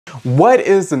What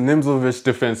is the Nimzowitsch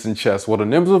defense in chess? Well, the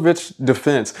Nimzowitsch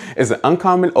defense is an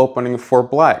uncommon opening for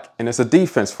black, and it's a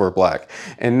defense for black.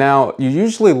 And now you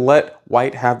usually let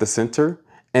white have the center,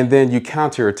 and then you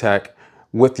counterattack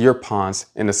with your pawns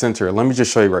in the center. Let me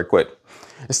just show you right quick.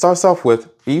 It starts off with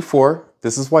e4.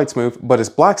 This is white's move, but it's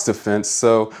black's defense.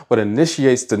 So what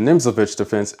initiates the Nimzowitsch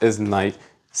defense is knight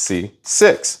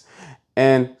c6.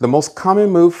 And the most common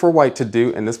move for white to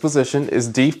do in this position is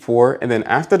d4. And then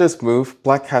after this move,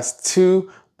 black has two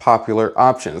popular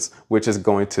options, which is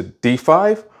going to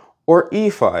d5 or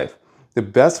e5. The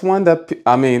best one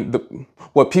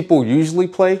what people usually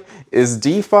play is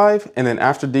d5. And then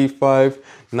after d5,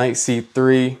 knight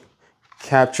c3,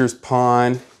 captures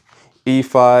pawn,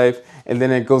 e5, and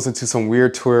then it goes into some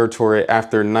weird territory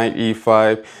after knight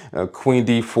e5, queen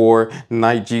d4,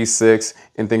 knight g6,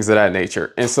 and things of that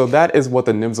nature. And so that is what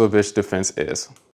the Nimzowitsch defense is.